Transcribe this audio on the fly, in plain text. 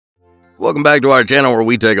Welcome back to our channel where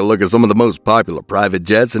we take a look at some of the most popular private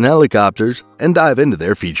jets and helicopters and dive into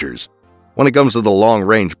their features. When it comes to the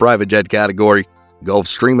long-range private jet category,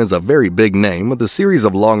 Gulfstream is a very big name with a series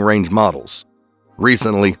of long-range models.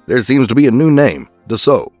 Recently, there seems to be a new name,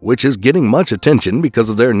 Dassault, which is getting much attention because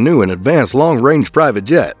of their new and advanced long-range private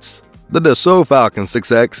jets. The Dassault Falcon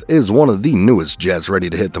 6X is one of the newest jets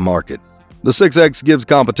ready to hit the market. The 6X gives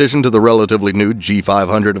competition to the relatively new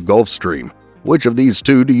G500 of Gulfstream. Which of these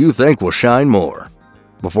two do you think will shine more?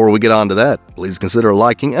 Before we get on to that, please consider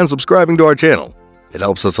liking and subscribing to our channel. It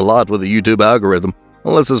helps us a lot with the YouTube algorithm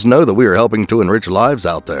and lets us know that we are helping to enrich lives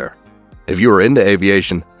out there. If you are into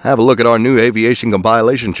aviation, have a look at our new aviation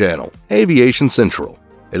compilation channel, Aviation Central.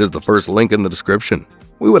 It is the first link in the description.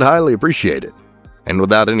 We would highly appreciate it. And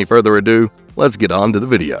without any further ado, let's get on to the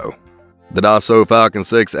video. The Dassault Falcon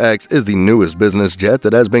 6X is the newest business jet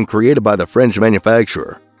that has been created by the French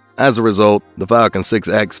manufacturer. As a result, the Falcon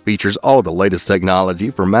 6X features all the latest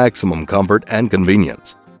technology for maximum comfort and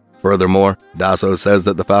convenience. Furthermore, Dassault says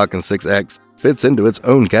that the Falcon 6X fits into its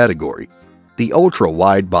own category, the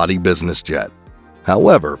ultra-wide-body business jet.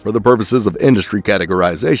 However, for the purposes of industry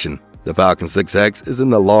categorization, the Falcon 6X is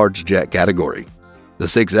in the large jet category. The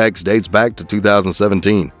 6X dates back to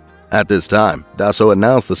 2017. At this time, Dassault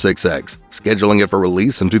announced the 6X, scheduling it for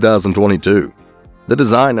release in 2022. The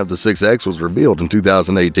design of the 6X was revealed in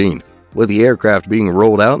 2018, with the aircraft being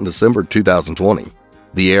rolled out in December 2020.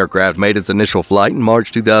 The aircraft made its initial flight in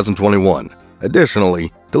March 2021.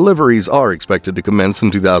 Additionally, deliveries are expected to commence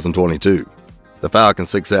in 2022. The Falcon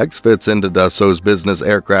 6X fits into Dassault's business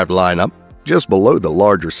aircraft lineup, just below the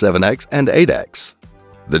larger 7X and 8X.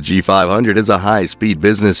 The G500 is a high-speed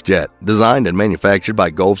business jet designed and manufactured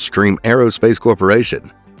by Gulfstream Aerospace Corporation.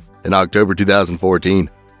 In October 2014,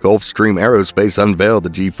 Gulfstream Aerospace unveiled the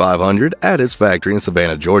G500 at its factory in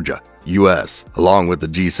Savannah, Georgia, U.S., along with the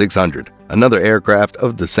G600, another aircraft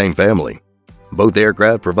of the same family. Both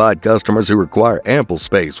aircraft provide customers who require ample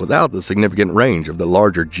space without the significant range of the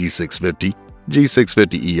larger G650,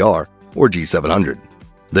 G650ER, or G700.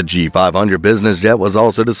 The G500 business jet was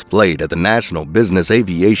also displayed at the National Business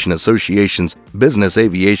Aviation Association's Business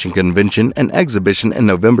Aviation Convention and Exhibition in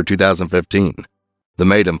November 2015. The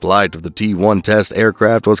maiden flight of the T-1 test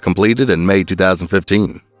aircraft was completed in May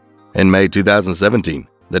 2015. In May 2017,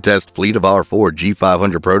 the test fleet of our 4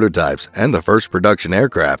 G500 prototypes and the first production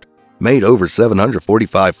aircraft made over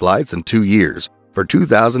 745 flights in 2 years for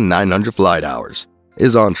 2,900 flight hours,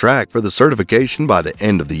 is on track for the certification by the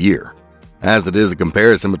end of the year. As it is a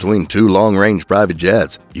comparison between two long-range private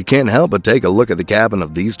jets, you can't help but take a look at the cabin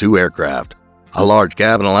of these two aircraft. A large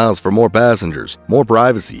cabin allows for more passengers, more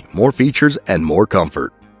privacy, more features, and more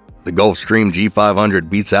comfort. The Gulfstream G500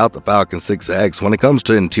 beats out the Falcon 6X when it comes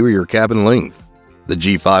to interior cabin length. The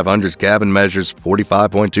G500's cabin measures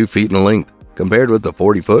 45.2 feet in length, compared with the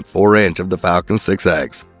 40-foot 4-inch of the Falcon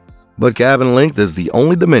 6X. But cabin length is the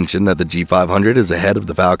only dimension that the G500 is ahead of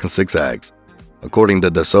the Falcon 6X. According to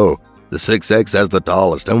Dassault, the 6X has the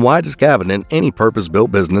tallest and widest cabin in any purpose-built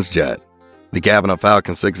business jet. The cabin of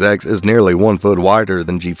Falcon 6X is nearly 1 foot wider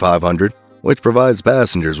than G500, which provides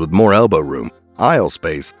passengers with more elbow room, aisle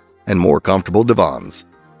space, and more comfortable divans.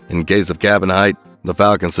 In case of cabin height, the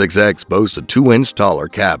Falcon 6X boasts a 2-inch taller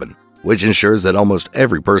cabin, which ensures that almost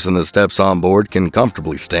every person that steps on board can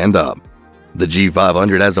comfortably stand up. The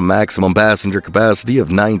G500 has a maximum passenger capacity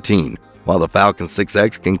of 19, while the Falcon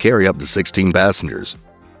 6X can carry up to 16 passengers.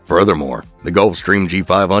 Furthermore, the Gulfstream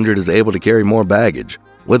G500 is able to carry more baggage,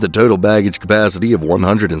 with a total baggage capacity of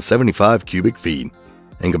 175 cubic feet.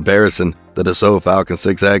 In comparison, the Dassault Falcon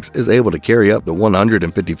 6X is able to carry up to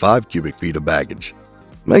 155 cubic feet of baggage.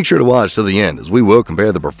 Make sure to watch to the end as we will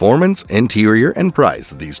compare the performance, interior, and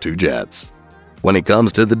price of these two jets. When it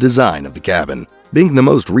comes to the design of the cabin, being the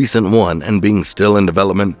most recent one and being still in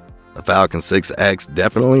development, the Falcon 6X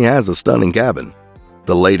definitely has a stunning cabin.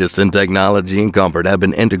 The latest in technology and comfort have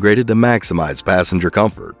been integrated to maximize passenger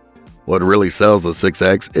comfort. What really sells the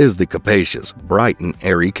 6X is the capacious, bright, and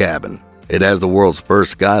airy cabin. It has the world's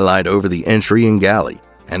first skylight over the entry and galley,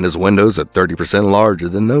 and its windows are 30% larger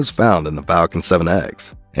than those found in the Falcon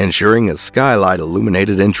 7X, ensuring a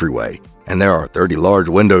skylight-illuminated entryway, and there are 30 large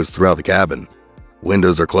windows throughout the cabin.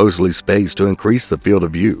 Windows are closely spaced to increase the field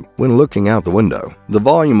of view when looking out the window. The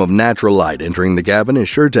volume of natural light entering the cabin is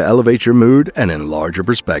sure to elevate your mood and enlarge your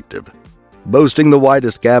perspective. Boasting the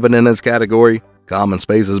widest cabin in its category, common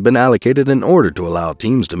space has been allocated in order to allow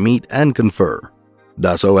teams to meet and confer.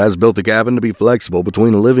 Dassault has built the cabin to be flexible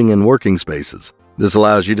between living and working spaces. This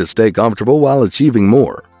allows you to stay comfortable while achieving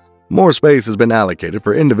more. More space has been allocated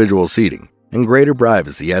for individual seating, and greater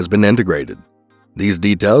privacy has been integrated. These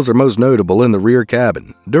details are most notable in the rear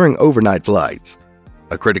cabin during overnight flights.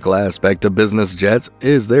 A critical aspect of business jets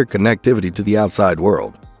is their connectivity to the outside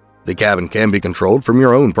world. The cabin can be controlled from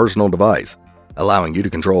your own personal device, allowing you to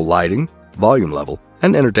control lighting, volume level,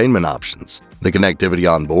 and entertainment options. The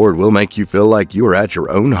connectivity on board will make you feel like you are at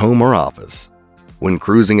your own home or office. When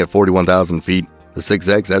cruising at 41,000 feet, the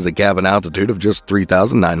 6X has a cabin altitude of just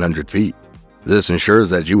 3,900 feet. This ensures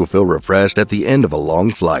that you will feel refreshed at the end of a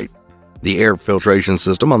long flight. The air filtration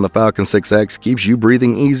system on the Falcon 6X keeps you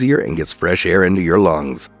breathing easier and gets fresh air into your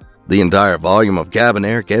lungs. The entire volume of cabin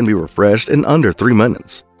air can be refreshed in under 3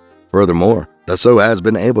 minutes. Furthermore, Dassault has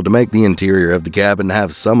been able to make the interior of the cabin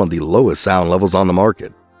have some of the lowest sound levels on the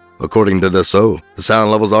market. According to Dassault, the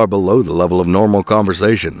sound levels are below the level of normal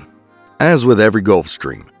conversation. As with every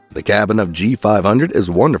Gulfstream, the cabin of G500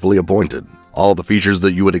 is wonderfully appointed. All the features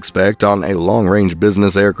that you would expect on a long-range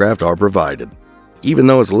business aircraft are provided. Even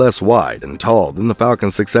though it's less wide and tall than the Falcon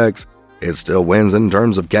 6X, it still wins in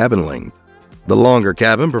terms of cabin length. The longer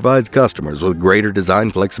cabin provides customers with greater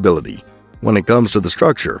design flexibility. When it comes to the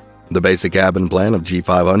structure, the basic cabin plan of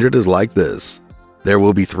G500 is like this. There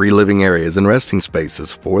will be 3 living areas and resting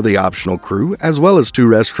spaces for the optional crew, as well as 2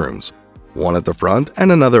 restrooms, one at the front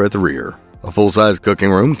and another at the rear. A full-size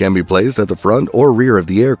cooking room can be placed at the front or rear of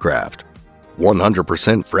the aircraft.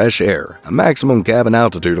 100% fresh air, a maximum cabin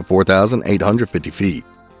altitude of 4,850 feet,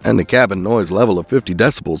 and a cabin noise level of 50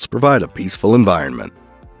 decibels provide a peaceful environment.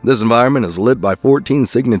 This environment is lit by 14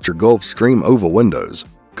 signature Gulfstream oval windows.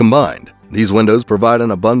 Combined, these windows provide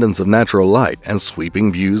an abundance of natural light and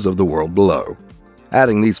sweeping views of the world below.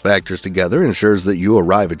 Adding these factors together ensures that you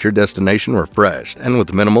arrive at your destination refreshed and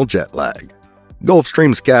with minimal jet lag.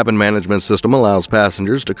 Gulfstream's cabin management system allows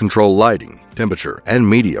passengers to control lighting, temperature, and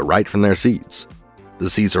media right from their seats. The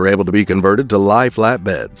seats are able to be converted to lie-flat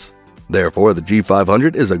beds. Therefore, the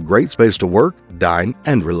G500 is a great space to work, dine,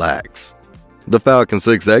 and relax. The Falcon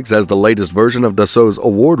 6X has the latest version of Dassault's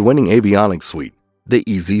award-winning avionics suite, the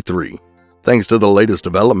EZ3. Thanks to the latest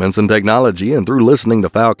developments in technology and through listening to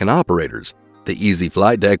Falcon operators, the Easy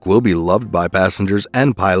Flight Deck will be loved by passengers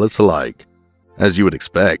and pilots alike. As you would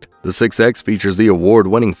expect, the 6X features the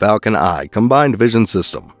award-winning Falcon Eye combined vision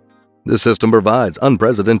system. This system provides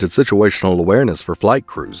unprecedented situational awareness for flight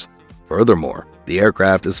crews. Furthermore, the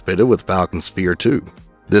aircraft is fitted with Falcon Sphere 2.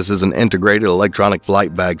 This is an integrated electronic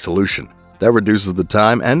flight bag solution that reduces the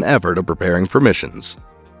time and effort of preparing for missions.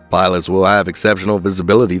 Pilots will have exceptional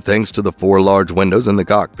visibility thanks to the 4 large windows in the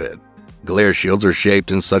cockpit. Glare shields are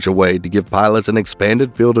shaped in such a way to give pilots an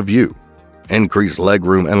expanded field of view. Increased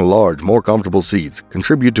legroom and large, more comfortable seats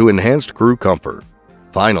contribute to enhanced crew comfort.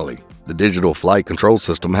 Finally, the digital flight control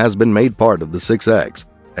system has been made part of the 6X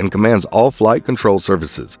and commands all flight control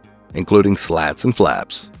services, including slats and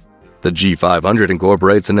flaps. The G500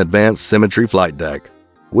 incorporates an advanced symmetry flight deck,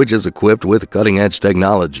 which is equipped with cutting-edge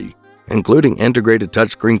technology, including integrated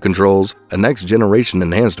touchscreen controls, a next-generation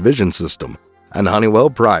enhanced vision system, and Honeywell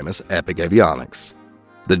Primus Epic Avionics.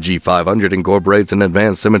 The G500 incorporates an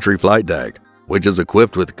advanced symmetry flight deck, which is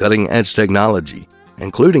equipped with cutting-edge technology,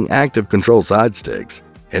 including active control side sticks,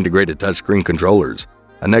 integrated touchscreen controllers,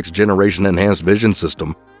 a next-generation enhanced vision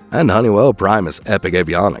system, and Honeywell Primus Epic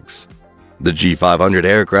Avionics. The G500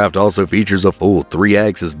 aircraft also features a full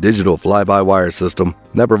 3-axis digital fly-by-wire system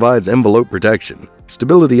that provides envelope protection,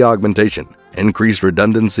 stability augmentation, increased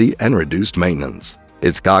redundancy, and reduced maintenance.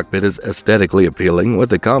 Its cockpit is aesthetically appealing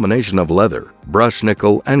with a combination of leather, brushed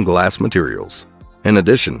nickel, and glass materials. In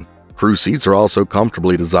addition, crew seats are also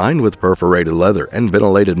comfortably designed with perforated leather and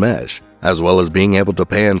ventilated mesh, as well as being able to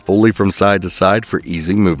pan fully from side to side for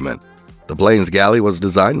easy movement. The plane's galley was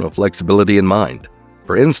designed with flexibility in mind.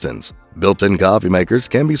 For instance, built-in coffee makers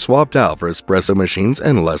can be swapped out for espresso machines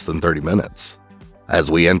in less than 30 minutes. As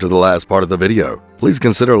we enter the last part of the video, please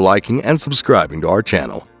consider liking and subscribing to our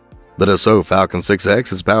channel. The Dassault Falcon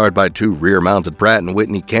 6X is powered by 2 rear-mounted Pratt &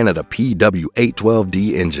 Whitney Canada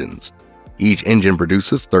PW812D engines. Each engine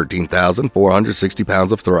produces 13,460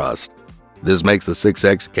 pounds of thrust. This makes the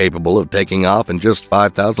 6X capable of taking off in just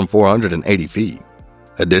 5,480 feet.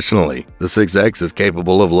 Additionally, the 6X is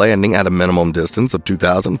capable of landing at a minimum distance of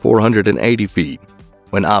 2,480 feet.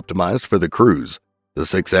 When optimized for the cruise, the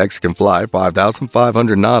 6X can fly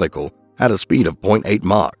 5,500 nautical at a speed of 0.8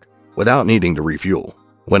 Mach without needing to refuel.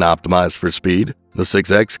 When optimized for speed, the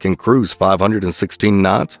 6X can cruise 516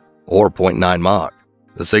 knots or 0.9 Mach.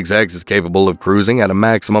 The 6X is capable of cruising at a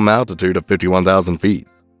maximum altitude of 51,000 feet.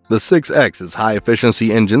 The 6X's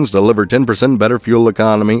high-efficiency engines deliver 10% better fuel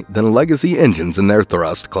economy than legacy engines in their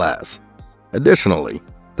thrust class. Additionally,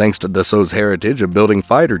 thanks to Dassault's heritage of building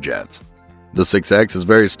fighter jets, the 6X is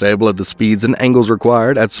very stable at the speeds and angles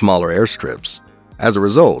required at smaller airstrips. As a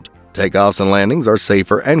result, takeoffs and landings are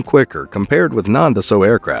safer and quicker compared with non-Dassault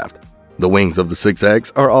aircraft. The wings of the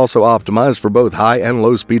 6X are also optimized for both high and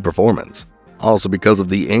low speed performance. Also, because of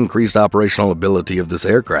the increased operational ability of this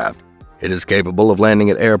aircraft, it is capable of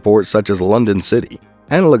landing at airports such as London City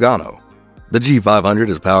and Lugano. The G500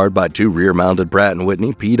 is powered by two rear-mounted Pratt &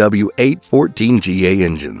 Whitney PW814GA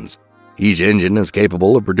engines. Each engine is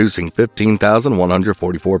capable of producing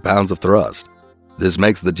 15,144 pounds of thrust. This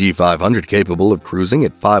makes the G500 capable of cruising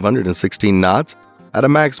at 516 knots at a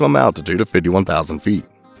maximum altitude of 51,000 feet.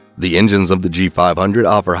 The engines of the G500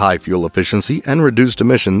 offer high fuel efficiency and reduced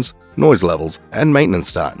emissions, noise levels, and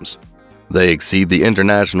maintenance times. They exceed the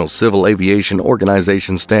International Civil Aviation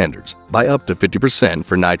Organization standards by up to 50%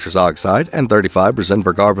 for nitrous oxide and 35%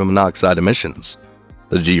 for carbon monoxide emissions.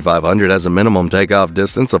 The G500 has a minimum takeoff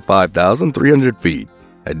distance of 5,300 feet.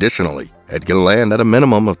 Additionally, it can land at a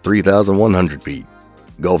minimum of 3,100 feet.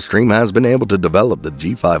 Gulfstream has been able to develop the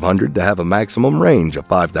G500 to have a maximum range of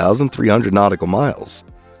 5,300 nautical miles.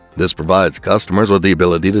 This provides customers with the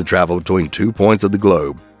ability to travel between 2 points of the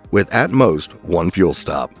globe with at most one fuel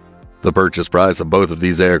stop. The purchase price of both of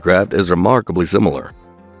these aircraft is remarkably similar.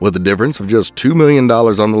 With a difference of just $2 million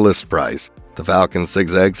on the list price, the Falcon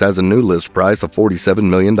 6X has a new list price of $47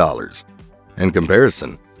 million. In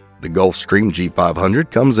comparison, the Gulfstream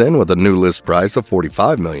G500 comes in with a new list price of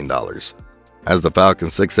 $45 million. As the Falcon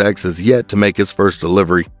 6X is yet to make its first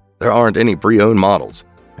delivery, there aren't any pre-owned models,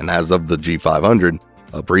 and as of the G500,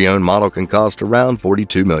 a pre-owned model can cost around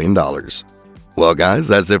 $42 million. Well guys,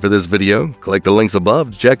 that's it for this video. Click the links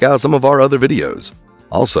above to check out some of our other videos.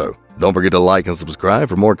 Also, don't forget to like and subscribe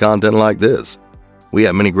for more content like this. We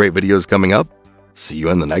have many great videos coming up. See you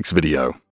in the next video.